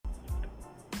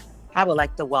I would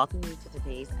like to welcome you to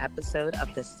today's episode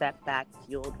of The Setback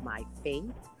Fueled My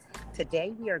Faith.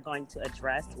 Today, we are going to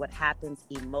address what happens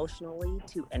emotionally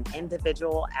to an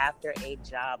individual after a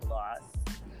job loss.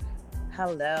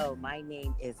 Hello, my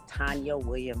name is Tanya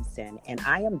Williamson, and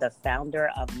I am the founder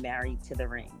of Married to the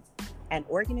Ring, an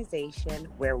organization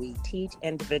where we teach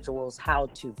individuals how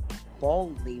to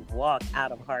boldly walk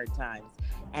out of hard times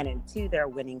and into their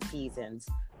winning seasons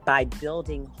by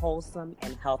building wholesome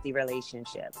and healthy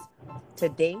relationships.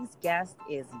 Today's guest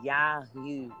is Yah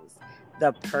Hughes,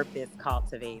 the Purpose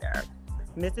Cultivator.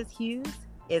 Mrs. Hughes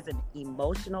is an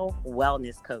emotional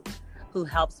wellness coach who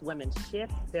helps women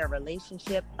shift their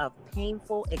relationship of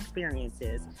painful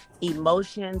experiences,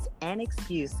 emotions, and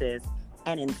excuses,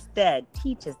 and instead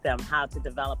teaches them how to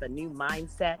develop a new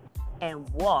mindset and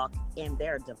walk in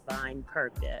their divine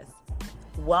purpose.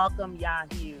 Welcome, Yah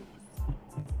Hughes.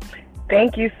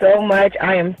 Thank you so much.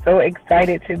 I am so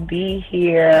excited to be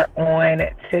here on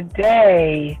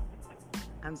today.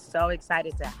 I'm so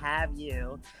excited to have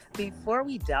you. Before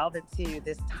we delve into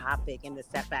this topic and the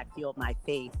setback fueled my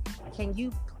faith, can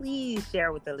you please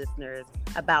share with the listeners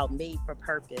about Made for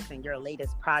Purpose and your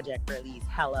latest project release,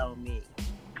 Hello Me?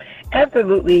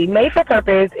 Absolutely. Made for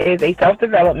Purpose is a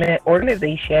self-development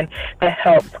organization that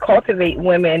helps cultivate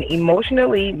women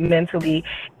emotionally, mentally,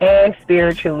 and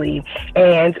spiritually.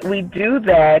 And we do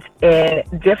that in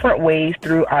different ways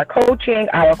through our coaching,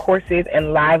 our courses,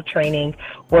 and live training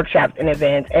workshops and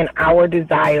events. And our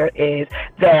desire is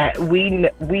that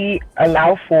we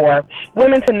allow for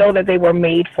women to know that they were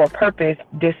made for purpose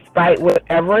despite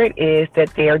whatever it is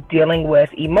that they're dealing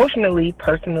with emotionally,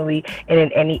 personally, and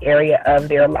in any area of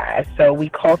their lives. So we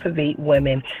cultivate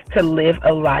women to live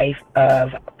a life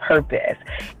of purpose.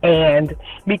 And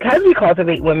because we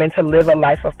cultivate women to live a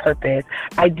life of purpose,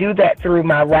 I do that through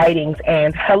my writings.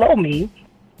 And Hello Me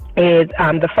is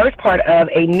the first part of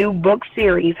a new book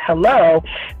series, Hello,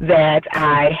 that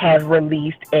I have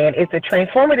released. And it's a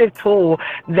transformative tool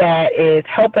that is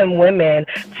helping women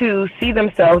to see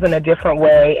themselves in a different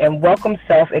way and welcome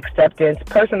self-acceptance,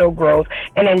 personal growth,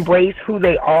 and embrace who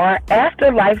they are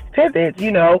after life's pivots.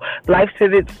 You know, life's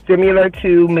pivots similar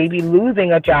to maybe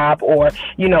losing a job or,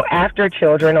 you know, after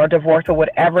children or divorce or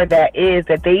whatever that is,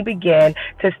 that they begin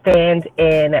to stand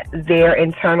in their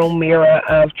internal mirror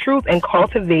of truth and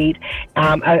cultivate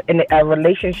a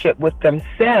relationship with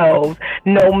themselves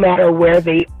no matter where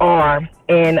they are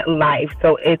in life.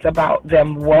 So it's about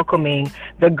them welcoming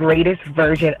the greatest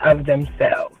version of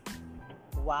themselves.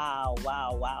 Wow.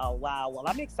 Well,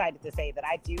 I'm excited to say that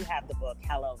I do have the book,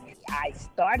 Hello Me. I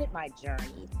started my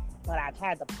journey, but I've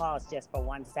had to pause just for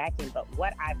 1 second. But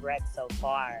what I've read so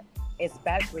far,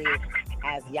 especially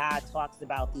as Yah talks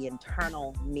about the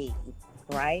internal me,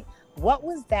 right? What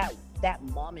was that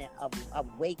moment of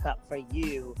wake up for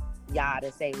you, Yah,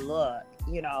 to say, look,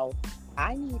 you know,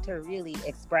 I need to really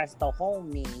express the whole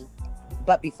me,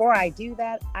 but before I do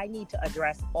that, I need to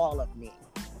address all of me?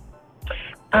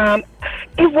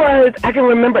 I can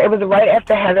remember it was right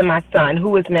after having my son,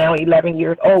 who is now 11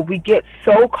 years old. We get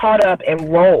so caught up in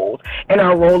roles, in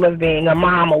our role of being a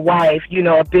mom, a wife, you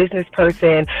know, a business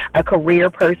person, a career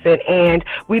person, and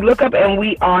we look up and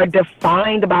we are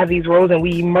defined by these roles and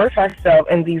we immerse ourselves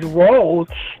in these roles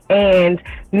and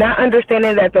not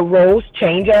understanding that the roles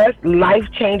change us, life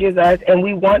changes us, and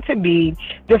we want to be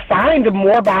defined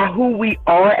more by who we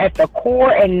are at the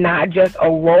core and not just a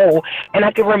role. And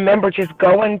I can remember just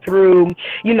going through,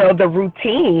 you know, the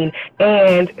routine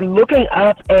and looking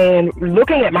up and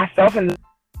looking at myself and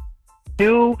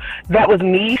knew that was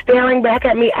me staring back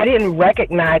at me. I didn't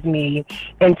recognize me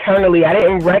internally. I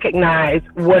didn't recognize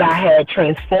what I had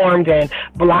transformed and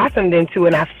blossomed into,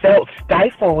 and I felt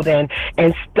stifled and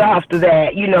stuffed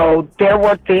that, you know, there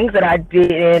were things that I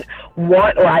didn't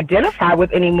want or identify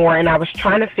with anymore, and I was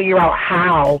trying to figure out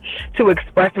how to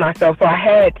express myself. So I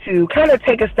had to kind of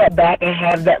take a step back and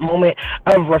have that moment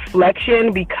of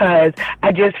reflection because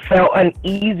I just felt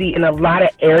uneasy in a lot of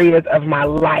areas of my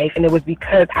life, and it was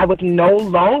because I was no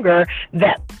longer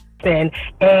that person,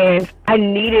 and I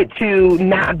needed to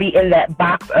not be in that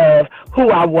box of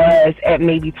who I was at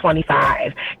maybe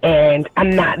 25, and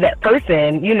I'm not that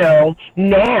person, you know,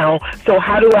 now. So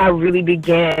how do I really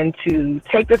begin to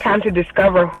take the time to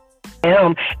discover who I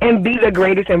am and be the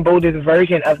greatest and boldest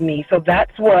version of me? So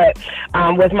that's what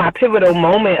was my pivotal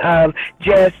moment of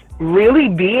just really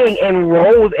being in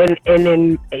roles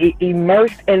and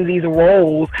immersed in these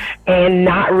roles and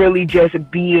not really just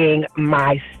being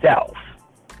myself.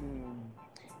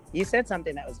 You said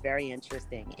something that was very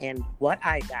interesting, and what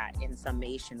I got in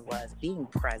summation was being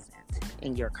present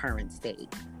in your current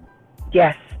state.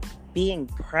 Yes. Being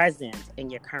present in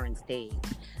your current state.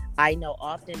 I know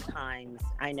oftentimes,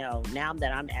 I know now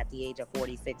that I'm at the age of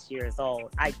 46 years old,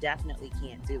 I definitely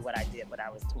can't do what I did when I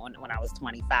was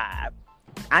 25.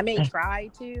 I may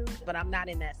try to, but I'm not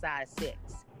in that size 6.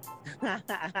 And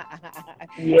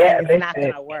Yeah, it's not going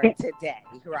listen. to work today,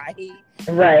 right?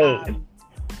 Right. Um,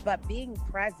 but being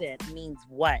present means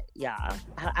what, y'all?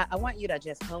 I want you to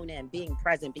just hone in being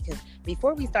present, because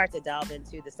before we start to delve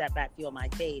into the setback fuel my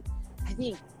faith, I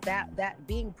think that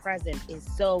being present is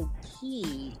so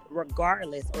key,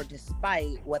 regardless or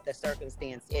despite what the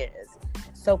circumstance is.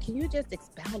 So can you just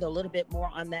expound a little bit more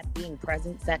on that being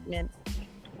present segment?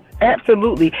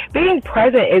 Absolutely. Being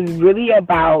present is really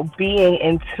about being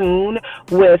in tune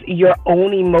with your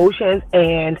own emotions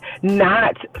and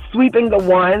not sweeping the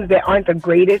ones that aren't the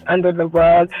greatest under the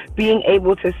rug. Being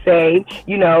able to say,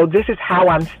 this is how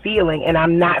I'm feeling, and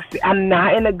I'm not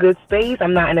in a good space.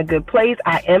 I'm not in a good place.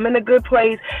 I am in a good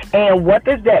place. And what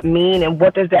does that mean, and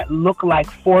what does that look like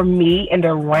for me and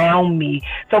around me?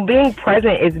 So being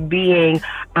present is being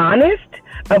honest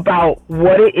about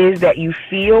what it is that you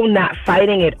feel, not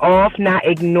fighting it off, not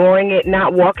ignoring it,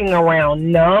 not walking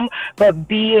around numb, but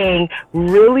being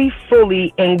really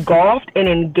fully engulfed and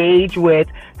engaged with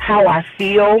how I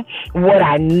feel, what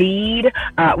I need,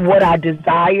 what I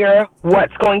desire,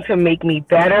 what's going to make me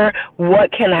better,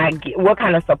 what can I get, what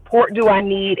kind of support do I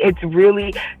need. It's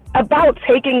really about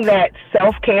taking that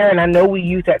self-care, and I know we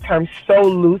use that term so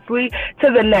loosely, to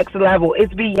the next level.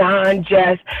 It's beyond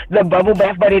just the bubble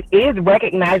bath, but it is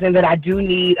recognizing that I do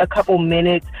need a couple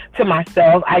minutes to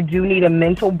myself. I do need a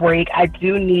mental break. I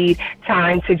do need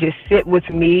time to just sit with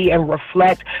me and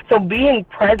reflect. So being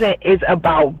present is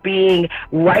about being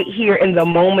right here in the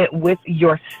moment with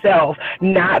yourself,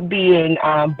 not being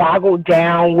boggled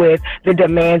down with the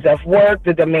demands of work,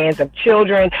 the demands of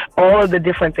children, all of the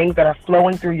different things that are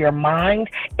flowing through your mind.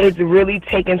 It's really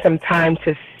taking some time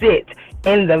to sit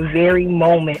in the very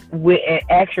moment and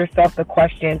ask yourself the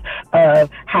question of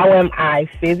how am I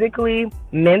physically,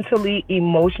 mentally,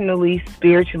 emotionally,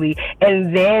 spiritually,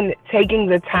 and then taking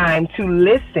the time to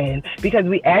listen, because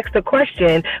we ask the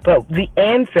question, but the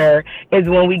answer is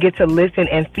when we get to listen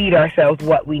and feed ourselves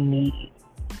what we need.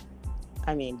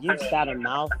 I mean, you've said a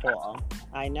mouthful.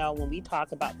 I know when we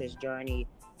talk about this journey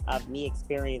of me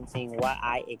experiencing what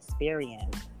I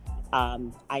experienced,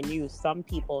 I knew some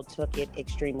people took it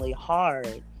extremely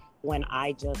hard when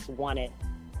I just wanted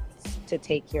to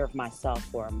take care of myself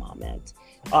for a moment.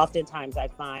 Oftentimes, I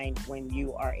find when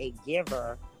you are a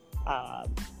giver,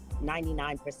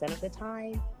 99% of the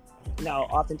time,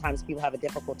 oftentimes people have a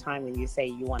difficult time when you say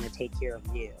you want to take care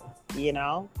of you,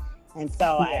 And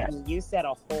so, Yeah. I mean, you said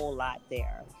a whole lot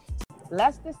there.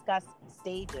 Let's discuss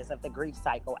stages of the grief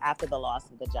cycle after the loss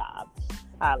of the job.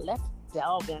 Let's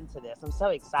delve into this. I'm so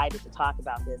excited to talk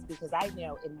about this because I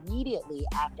know immediately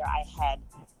after I had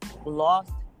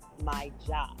lost my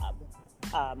job,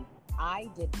 I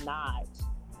did not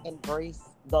embrace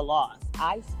the loss.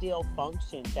 I still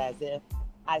functioned as if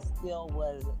I still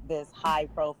was this high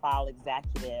profile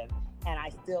executive, and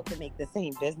I still could make the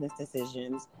same business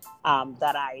decisions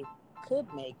that I could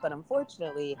make. But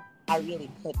unfortunately, I really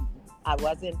couldn't. I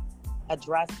wasn't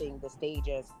addressing the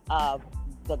stages of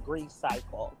the grief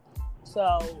cycle.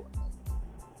 So,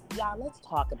 yeah, let's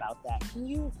talk about that. Can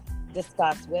you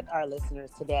discuss with our listeners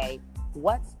today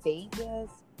what stages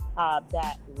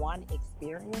that one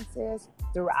experiences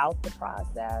throughout the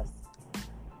process?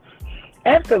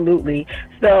 Absolutely.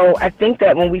 So I think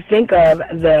that when we think of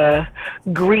the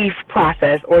grief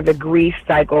process or the grief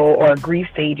cycle or grief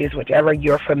stages, whichever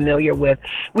you're familiar with,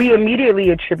 we immediately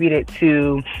attribute it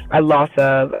to a loss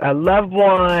of a loved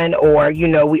one, or,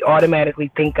 we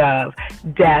automatically think of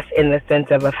death in the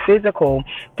sense of a physical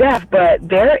death. But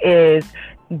there is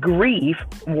grief,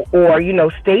 or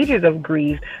stages of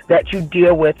grief that you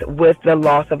deal with the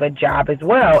loss of a job as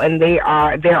well, and there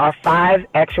are 5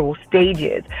 actual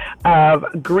stages of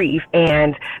grief.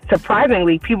 And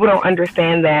surprisingly, people don't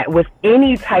understand that with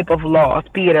any type of loss,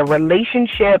 be it a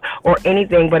relationship or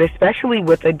anything, but especially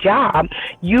with a job,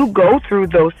 you go through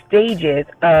those stages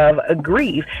of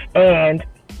grief. And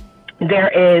there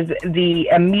is the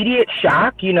immediate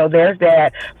shock. There's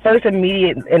that first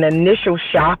immediate and initial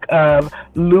shock of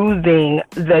losing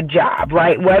the job,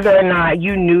 right? Whether or not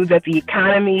you knew that the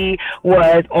economy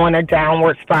was on a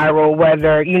downward spiral,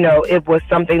 whether, it was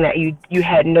something that you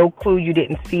had no clue, you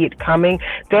didn't see it coming.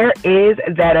 There is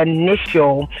that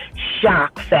initial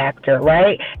shock factor,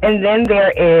 right? And then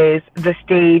there is the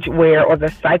stage or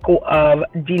the cycle of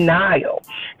denial.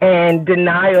 And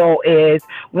denial is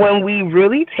when we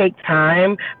really take time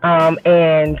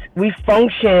and we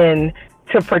function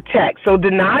to protect. So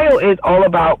denial is all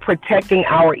about protecting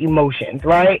our emotions,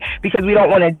 right? Because we don't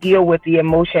want to deal with the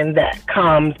emotion that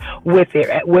comes with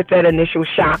it, with that initial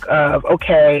shock of,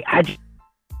 okay,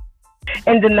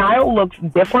 and denial looks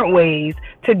different ways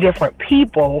to different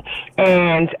people.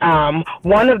 And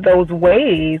one of those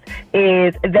ways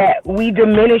is that we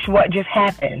diminish what just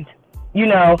happened. You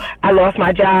know, I lost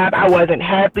my job. I wasn't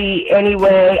happy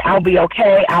anyway. I'll be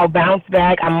okay. I'll bounce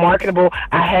back. I'm marketable.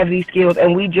 I have these skills.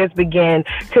 And we just begin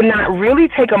to not really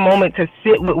take a moment to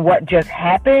sit with what just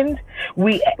happened.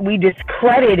 We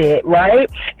discredit it, right?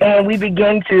 And we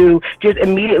begin to just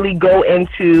immediately go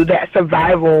into that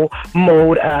survival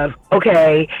mode of,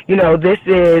 okay, you know, this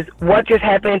is what just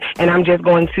happened and I'm just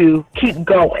going to keep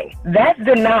going. That's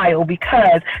denial,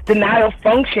 because denial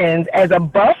functions as a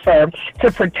buffer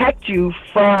to protect you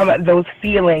from those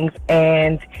feelings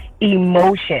and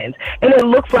emotions. And it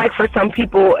looks like for some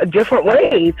people different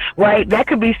ways, right? That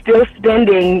could be still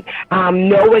spending,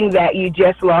 knowing that you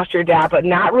just lost your job, but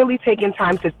not really taking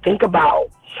time to think about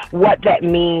what that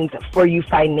means for you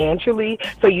financially.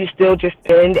 So you still just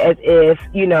spend as if,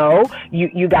 you know,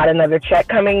 you got another check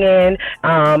coming in.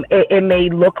 It may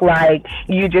look like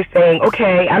you just saying,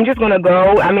 okay, I'm just going to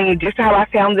go. I mean, just how I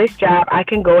found this job, I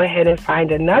can go ahead and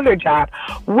find another job,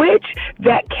 which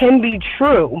that can be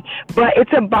true. But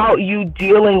it's about you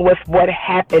dealing with what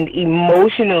happened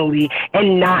emotionally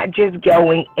and not just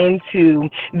going into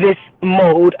this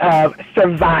mode of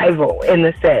survival in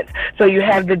a sense. So you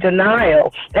have the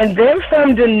denial, and then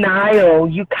from denial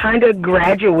you kind of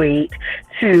graduate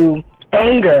to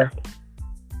anger.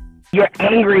 You're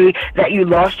angry that you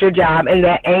lost your job, and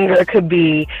that anger could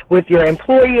be with your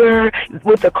employer,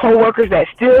 with the coworkers that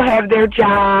still have their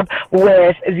job,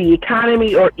 with the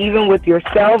economy, or even with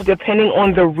yourself, depending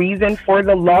on the reason for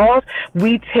the loss.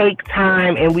 We take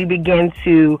time and we begin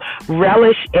to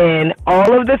relish in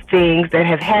all of the things that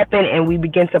have happened, and we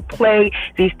begin to play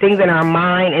these things in our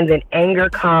mind, and then anger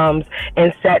comes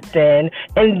and sets in.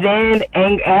 And then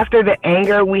after the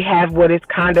anger, we have what is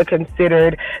kind of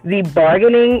considered the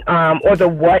bargaining, or the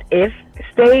what if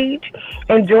stage.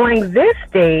 And during this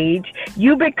stage,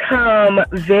 you become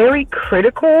very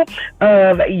critical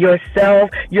of yourself.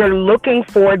 You're looking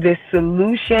for this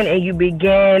solution, and you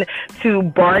begin to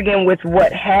bargain with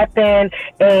what happened.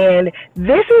 And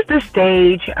this is the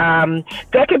stage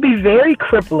that could be very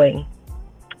crippling,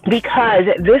 because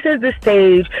this is the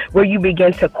stage where you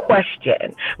begin to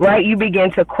question, right? You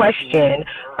begin to question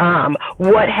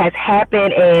what has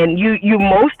happened, and you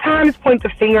most times point the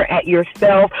finger at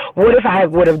yourself. What if I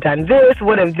would have done this?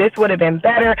 What if this would have been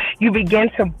better? You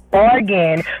begin to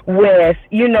bargain with,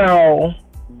 you know,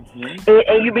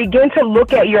 and you begin to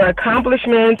look at your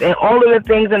accomplishments and all of the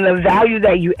things and the value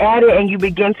that you added, and you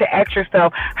begin to ask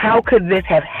yourself, how could this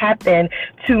have happened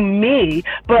to me?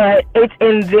 But it's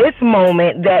in this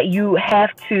moment that you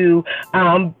have to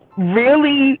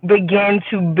really begin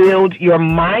to build your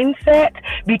mindset,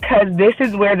 because this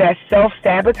is where that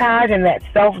self-sabotage and that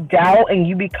self-doubt, and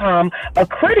you become a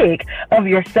critic of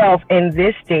yourself in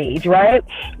this stage, right?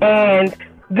 And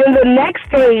then the next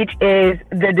stage is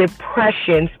the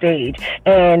depression stage,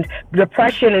 and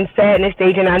depression and sadness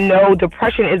stage. And I know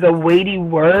depression is a weighty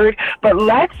word, but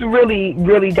let's really,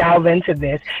 really delve into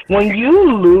this. When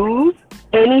you lose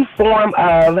any form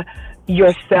of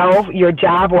yourself, your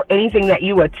job, or anything that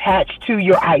you attach to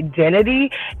your identity,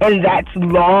 and that's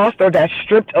lost or that's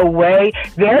stripped away,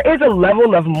 there is a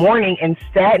level of mourning and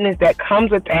sadness that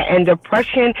comes with that, and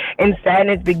depression and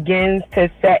sadness begins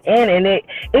to set in, and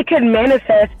it can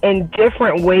manifest in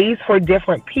different ways for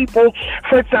different people.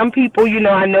 For some people, you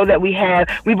know, I know that we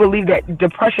believe that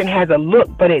depression has a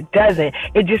look, but it doesn't.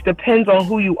 It just depends on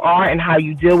who you are and how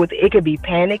you deal with it. It could be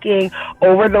panicking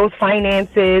over those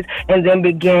finances, and then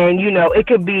begin, you know, it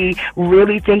could be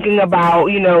really thinking about,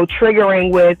 you know, triggering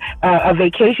with a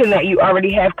vacation that you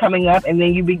already have coming up, and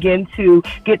then you begin to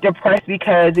get depressed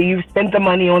because you've spent the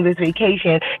money on this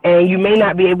vacation and you may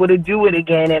not be able to do it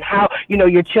again, and how, you know,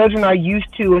 your children are used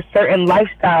to a certain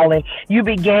lifestyle, and you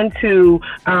begin to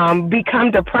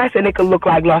become depressed, and it could look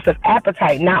like loss of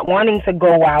appetite, not wanting to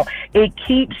go out. It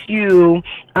keeps you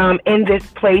in this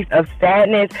place of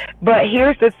sadness. But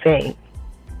here's the thing,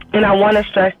 and I want to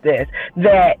stress this,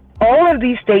 that all of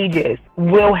these stages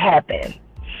will happen.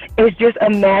 It's just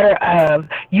a matter of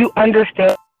you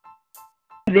understand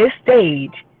this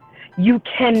stage, you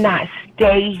cannot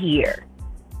stay here.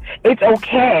 It's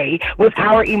okay with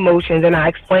our emotions, and I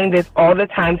explain this all the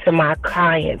time to my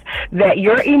clients, that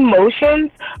your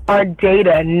emotions are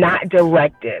data, not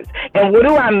directives. And what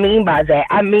do I mean by that?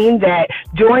 I mean that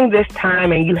during this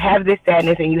time, and you have this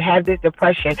sadness and you have this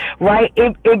depression, right?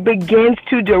 It begins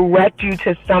to direct you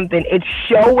to something. It's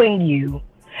showing you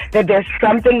that there's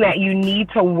something that you need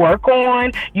to work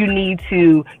on, you need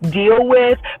to deal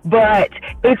with, but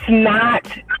it's not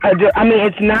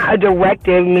it's not a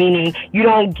directive, meaning it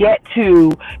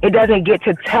doesn't get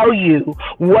to tell you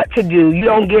what to do. You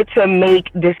don't get to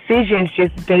make decisions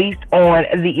just based on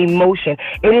the emotion.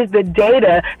 It is the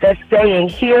data that's saying,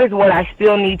 here's what I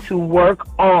still need to work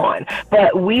on.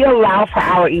 But we allow for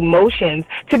our emotions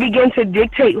to begin to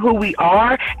dictate who we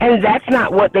are, and that's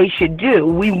not what they should do.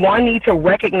 We need to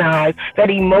recognize that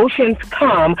emotions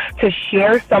come to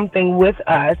share something with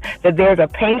us, that there's a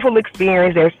painful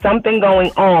experience, there's something going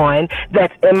on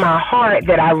that's in my heart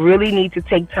that I really need to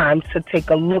take time to take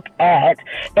a look at.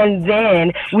 And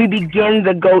then we begin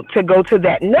to go to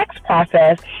that next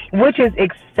process, which is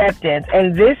acceptance.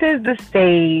 And this is the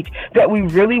stage that we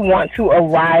really want to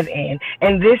arrive in.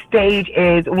 And this stage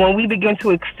is when we begin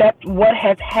to accept what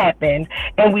has happened,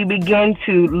 and we begin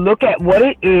to look at what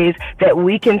it is that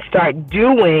we can start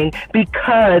doing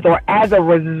because or as a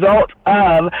result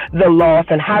of the loss,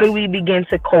 and how do we begin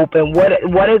to cope, and what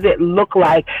does it look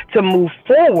like to move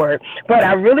forward. But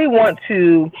I really want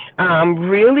to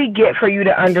really get for you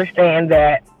to understand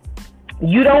that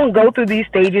you don't go through these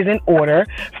stages in order.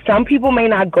 Some people may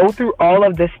not go through all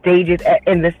of the stages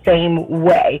in the same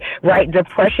way, right?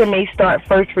 Depression may start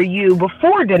first for you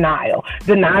before denial.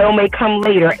 Denial may come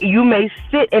later. You may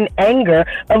sit in anger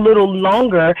a little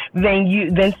longer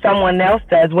than someone else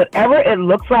does. Whatever it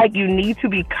looks like, you need to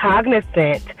be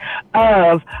cognizant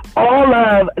of all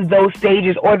of those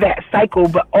stages or that cycle,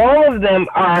 but all of them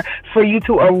are for you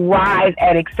to arrive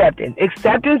at acceptance.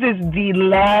 Acceptance is the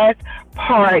last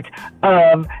part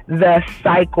of the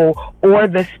cycle or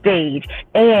the stage,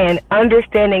 and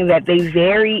understanding that they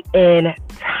vary in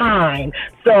time.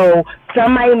 So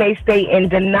somebody may stay in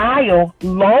denial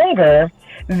longer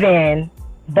than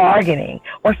bargaining,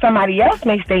 or somebody else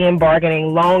may stay in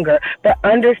bargaining longer, but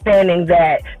understanding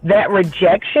that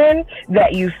rejection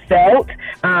that you felt,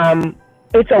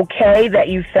 it's okay that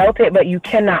you felt it, but you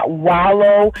cannot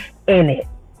wallow in it.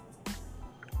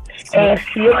 And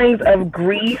feelings of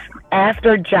grief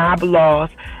after job loss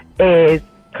is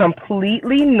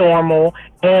completely normal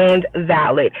and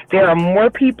valid. There are more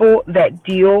people that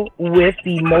deal with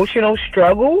the emotional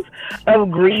struggles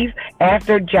of grief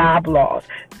after job loss.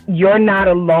 You're not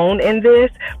alone in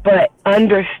this, but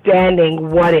understanding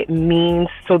what it means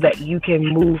so that you can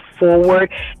move forward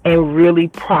and really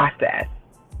process.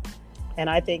 And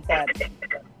I think that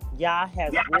Yah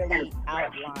has really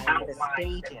outlined the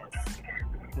stages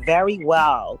very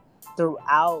well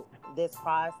throughout this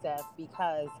process,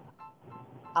 because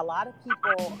a lot of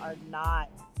people are not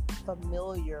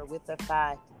familiar with the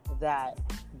fact that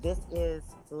this is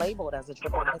labeled as a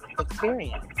traumatic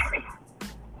experience.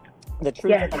 The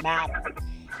truth of the matter.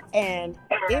 And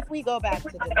if we go back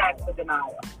to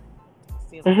denial,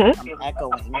 see, I'm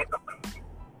echoing.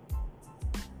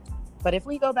 But if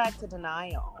we go back to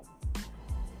denial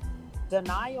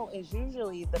is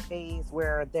usually the phase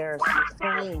where there's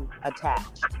shame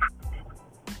attached,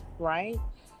 right?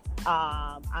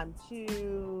 I'm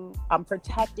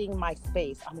protecting my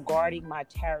space. I'm guarding my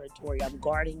territory. I'm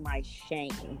guarding my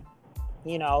shame.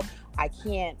 I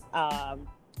can't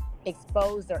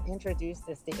expose or introduce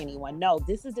this to anyone. No,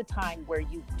 this is the time where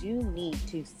you do need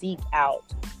to seek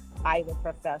out either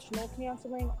professional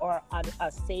counseling or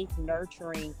a safe,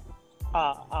 nurturing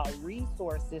a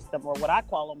resource system, or what I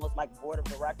call almost like board of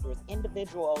directors,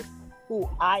 individuals who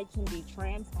I can be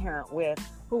transparent with,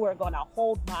 who are going to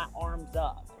hold my arms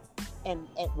up and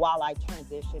while I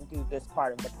transition through this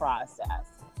part of the process.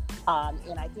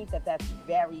 And I think that that's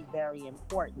very, very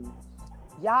important.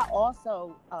 Yah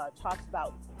also talks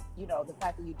about, the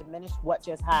fact that you diminished what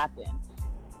just happened.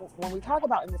 When we talk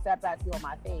about in the setback fuel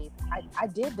my faith, I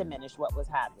did diminish what was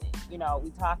happening.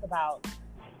 We talk about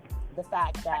the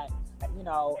fact that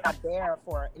a bear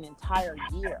for an entire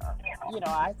year.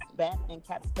 I spent and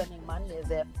kept spending money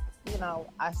as if,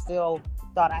 I still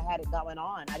thought I had it going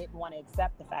on. I didn't want to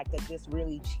accept the fact that this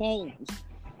really changed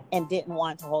and didn't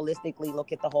want to holistically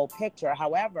look at the whole picture.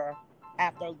 However,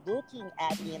 after looking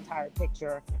at the entire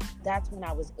picture, that's when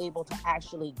I was able to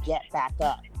actually get back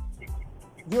up.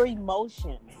 Your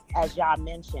emotions, as Yah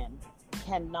mentioned,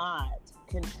 cannot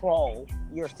control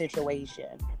your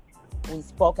situation. We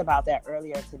spoke about that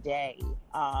earlier today.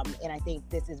 And I think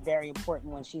this is very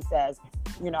important when she says,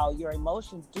 your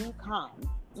emotions do come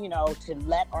to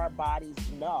let our bodies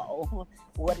know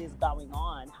what is going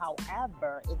on.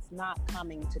 However, it's not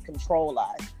coming to control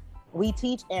us. We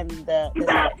teach in the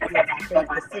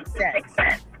sixth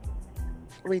sense.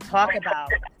 We talk about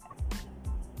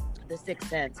the sixth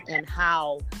sense and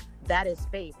how that is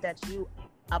faith, that you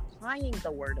applying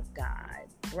the word of God,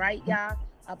 right, Yah?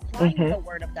 Applying the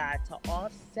word of God to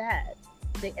offset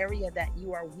the area that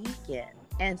you are weak in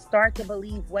and start to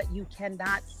believe what you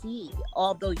cannot see,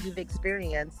 although you've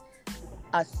experienced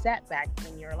a setback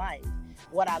in your life.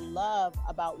 What I love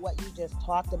about what you just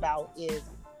talked about is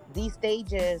these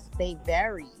stages, they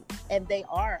vary, and they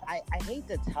are, I hate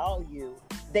to tell you,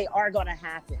 they are going to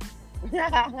happen.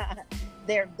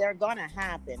 They're going to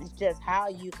happen. It's just how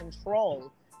you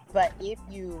control. But if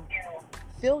you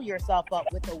fill yourself up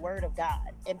with the word of God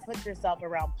and put yourself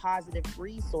around positive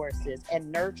resources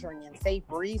and nurturing and safe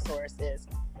resources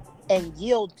and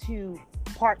yield to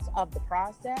parts of the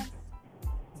process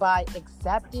by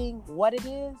accepting what it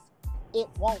is, it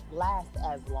won't last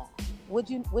as long. Would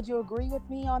you agree with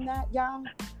me on that, Yah?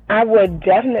 I would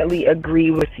definitely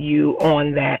agree with you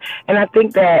on that. And I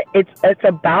think that it's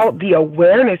about the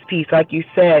awareness piece, like you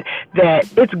said, that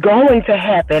it's going to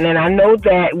happen. And I know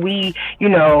that we,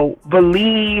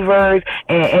 believers,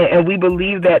 and we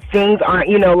believe that things aren't,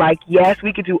 like, yes,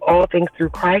 we could do all things through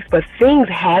Christ, but things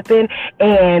happen.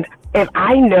 And if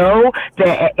I know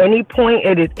that at any point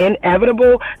it is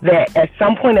inevitable that at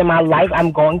some point in my life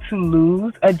I'm going to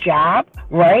lose a job,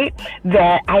 right?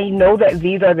 That I know that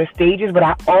these are the stages, but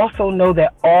I also know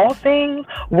that all things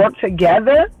work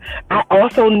together. I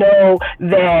also know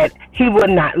that He will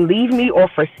not leave me or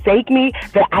forsake me,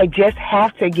 that I just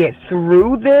have to get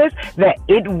through this, that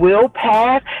it will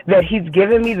pass, that He's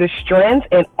given me the strength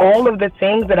and all of the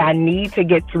things that I need to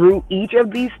get through each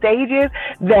of these stages,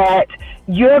 that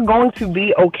you're going to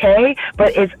be okay,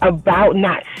 but it's about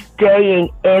not staying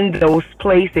in those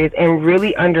places and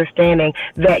really understanding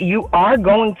that you are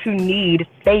going to need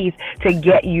faith to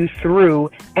get you through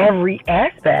every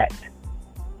aspect.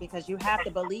 Because you have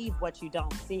to believe what you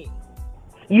don't see.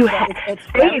 It's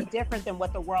very different than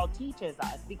what the world teaches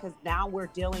us, because now we're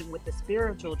dealing with the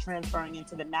spiritual transferring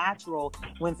into the natural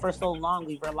when for so long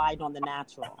we've relied on the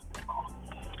natural.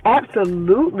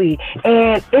 Absolutely.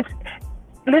 And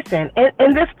listen,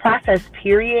 in this process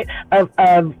period of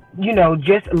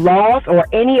just loss or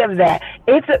any of that,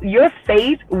 your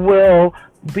faith will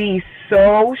be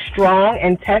so strong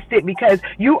and tested because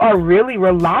you are really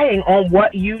relying on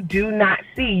what you do not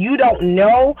see. You don't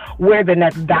know where the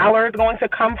next dollar is going to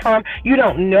come from. You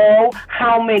don't know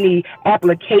how many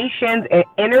applications and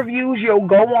interviews you'll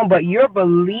go on, but you're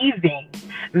believing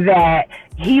that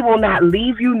He will not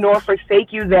leave you nor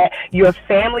forsake you, that your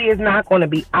family is not going to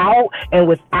be out and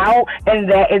without, and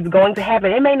that it's going to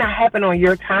happen. It may not happen on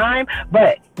your time,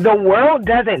 but the world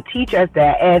doesn't teach us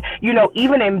that. And,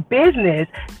 even in business,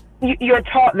 you're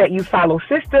taught that you follow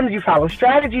systems, you follow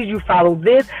strategies, you follow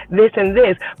this, and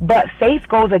this. But faith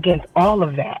goes against all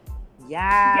of that.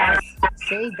 Yes.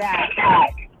 Say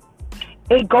that.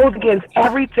 It goes against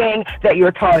everything that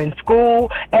you're taught in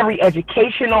school, every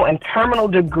educational and terminal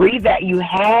degree that you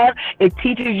have. It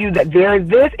teaches you that there is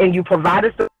this, and you provide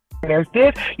a there's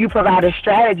this, you provide a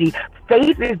strategy.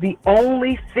 Faith is the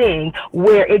only thing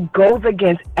where it goes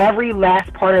against every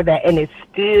last part of that, and it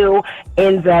still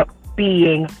ends up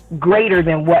being greater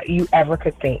than what you ever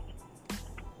could think.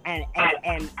 And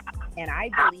I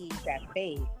believe that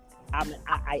faith,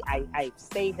 I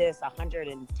say this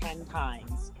 110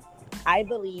 times. I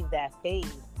believe that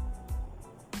faith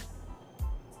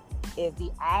is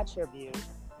the attribute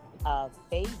of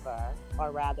favor,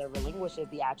 or rather relinquishes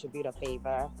the attribute of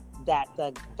favor that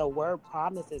the word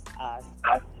promises us,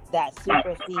 that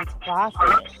supersedes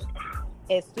profit.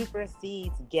 It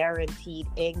supersedes guaranteed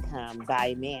income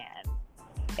by man.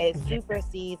 It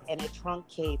supersedes and it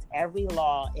truncates every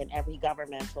law and every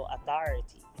governmental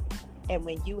authority. And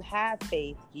when you have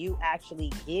faith, you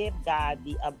actually give God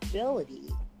the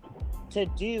ability to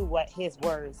do what His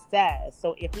word says.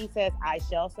 So if He says, I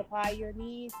shall supply your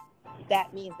needs,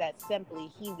 that means that simply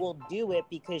He will do it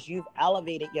because you've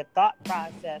elevated your thought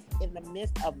process in the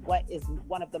midst of what is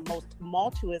one of the most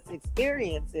tumultuous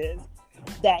experiences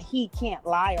that He can't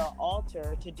lie or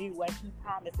alter to do what He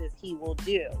promises He will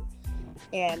do.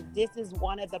 And this is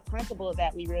one of the principles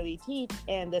that we really teach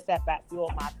in the Setback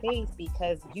Fuel My Faith,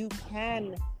 because you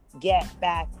can get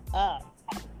back up.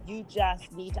 You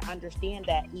just need to understand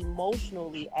that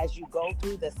emotionally, as you go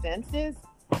through the senses,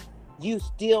 you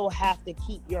still have to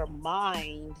keep your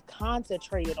mind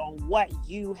concentrated on what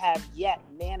you have yet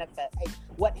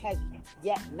what has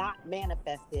yet not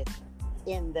manifested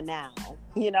in the now,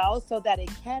 so that it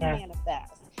can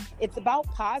manifest. It's about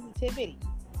positivity.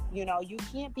 You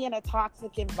can't be in a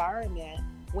toxic environment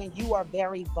when you are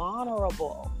very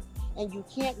vulnerable, and you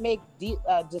can't make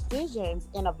decisions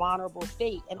in a vulnerable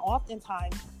state. And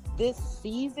oftentimes this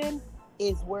season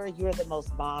is where you're the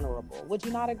most vulnerable. Would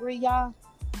you not agree, Yah?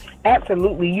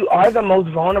 Absolutely. You are the most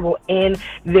vulnerable in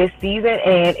this season,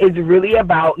 and it's really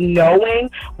about knowing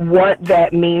what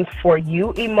that means for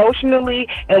you emotionally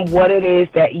and what it is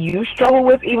that you struggle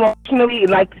with emotionally,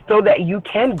 like so that you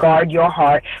can guard your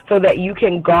heart, so that you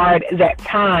can guard that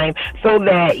time, so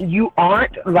that you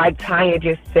aren't, like Tanya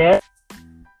just said,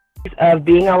 of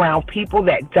being around people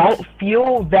that don't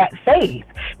fuel that faith,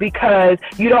 because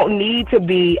you don't need to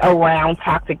be around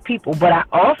toxic people. But I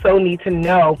also need to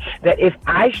know that if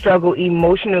I struggle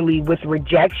emotionally with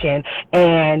rejection,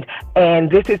 and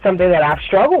this is something that I've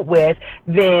struggled with,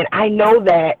 then I know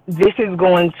that this is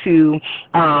going to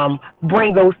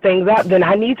bring those things up. Then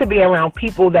I need to be around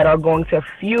people that are going to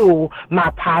fuel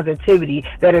my positivity,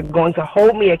 that are going to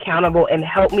hold me accountable and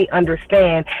help me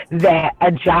understand that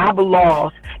a job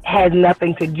loss has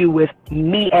nothing to do with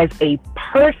me as a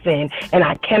person, and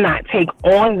I cannot take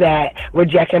on that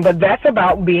rejection. But that's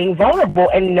about being vulnerable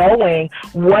and knowing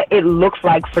what it looks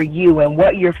like for you and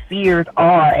what your fears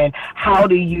are, and how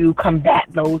do you combat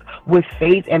those with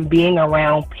faith and being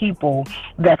around people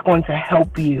that's going to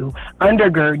help you,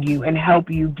 undergird you, and help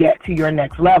you get to your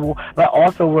next level, but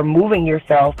also removing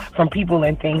yourself from people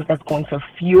and things that's going to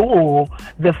fuel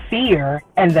the fear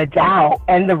and the doubt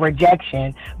and the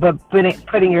rejection, but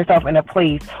putting yourself in a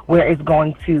place where it's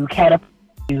going to catapult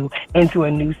you into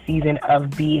a new season of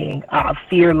being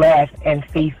fearless and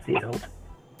faith-filled.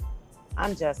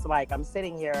 I'm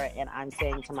sitting here and I'm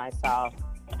saying to myself,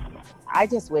 I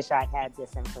just wish I had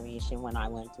this information when I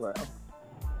went through.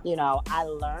 I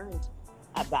learned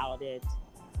about it,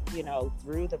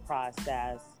 through the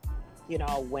process,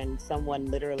 when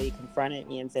someone literally confronted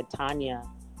me and said, Tanya,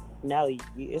 no,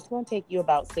 it's going to take you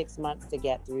about 6 months to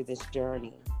get through this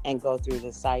journey and go through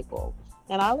this cycle.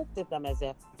 And I looked at them as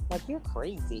if, like, you're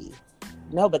crazy.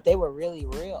 No, but they were really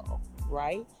real,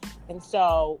 right? And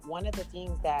so one of the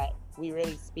things that we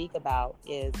really speak about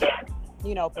is,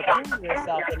 preparing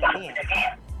yourself in advance.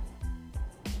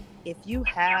 If you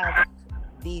have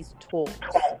these tools,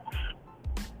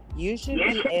 you should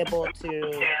be able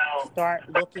to start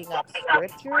looking up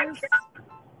scriptures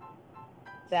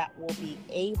that will be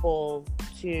able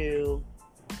to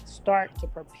start to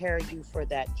prepare you for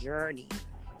that journey,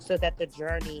 so that the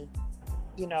journey,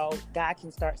 God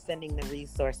can start sending the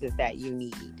resources that you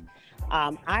need.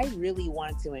 I really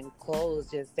want to, in close,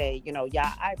 just say, Yah,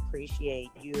 I appreciate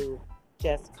you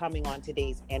just coming on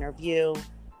today's interview.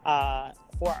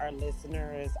 For our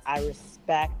listeners, I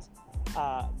respect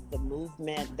the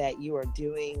movement that you are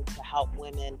doing to help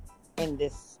women in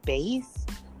this space.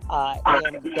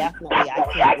 And definitely, I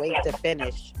can't wait to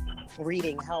finish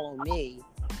reading Hello Me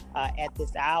at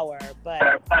this hour.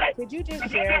 But could you just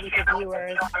share with the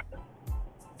viewers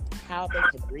how they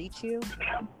could reach you?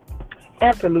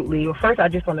 Absolutely. Well, first, I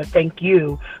just want to thank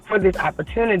you for this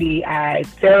opportunity. I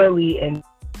thoroughly enjoyed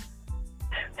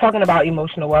talking about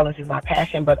emotional wellness is my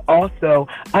passion, but also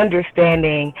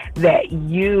understanding that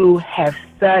you have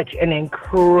such an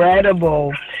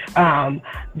incredible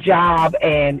job,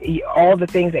 and all the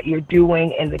things that you're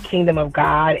doing in the kingdom of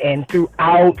God and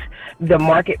throughout the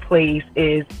marketplace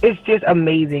it's just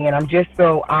amazing. And I'm just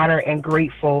so honored and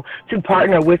grateful to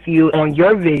partner with you on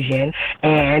your vision.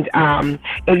 And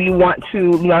if you want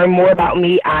to learn more about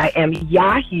me, I am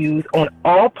Yah Hughes on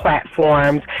all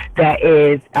platforms. That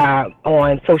is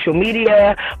on social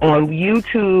media, on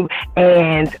YouTube,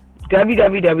 and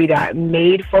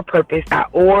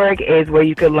www.madeforpurpose.org is where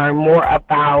you can learn more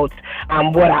about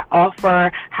what I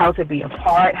offer, how to be a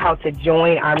part, how to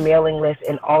join our mailing list,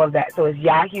 and all of that. So it's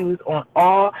Yah Hughes on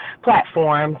all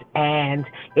platforms, and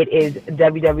it is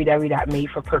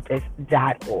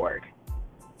www.madeforpurpose.org.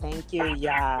 Thank you,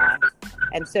 Yah.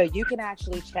 And so you can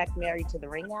actually check Married to the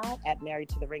Ring out at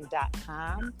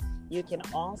marriedtothering.com. You can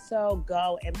also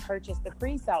go and purchase the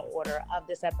pre-sale order of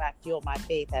the Setback Fueled My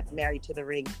Faith at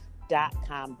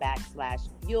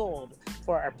marriedtothering.com/fueled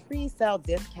for a pre-sale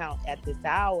discount at this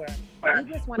hour. We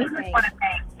just want to thank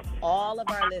all of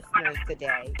our listeners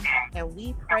today, and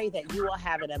we pray that you will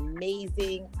have an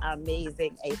amazing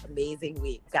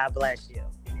week. God bless you.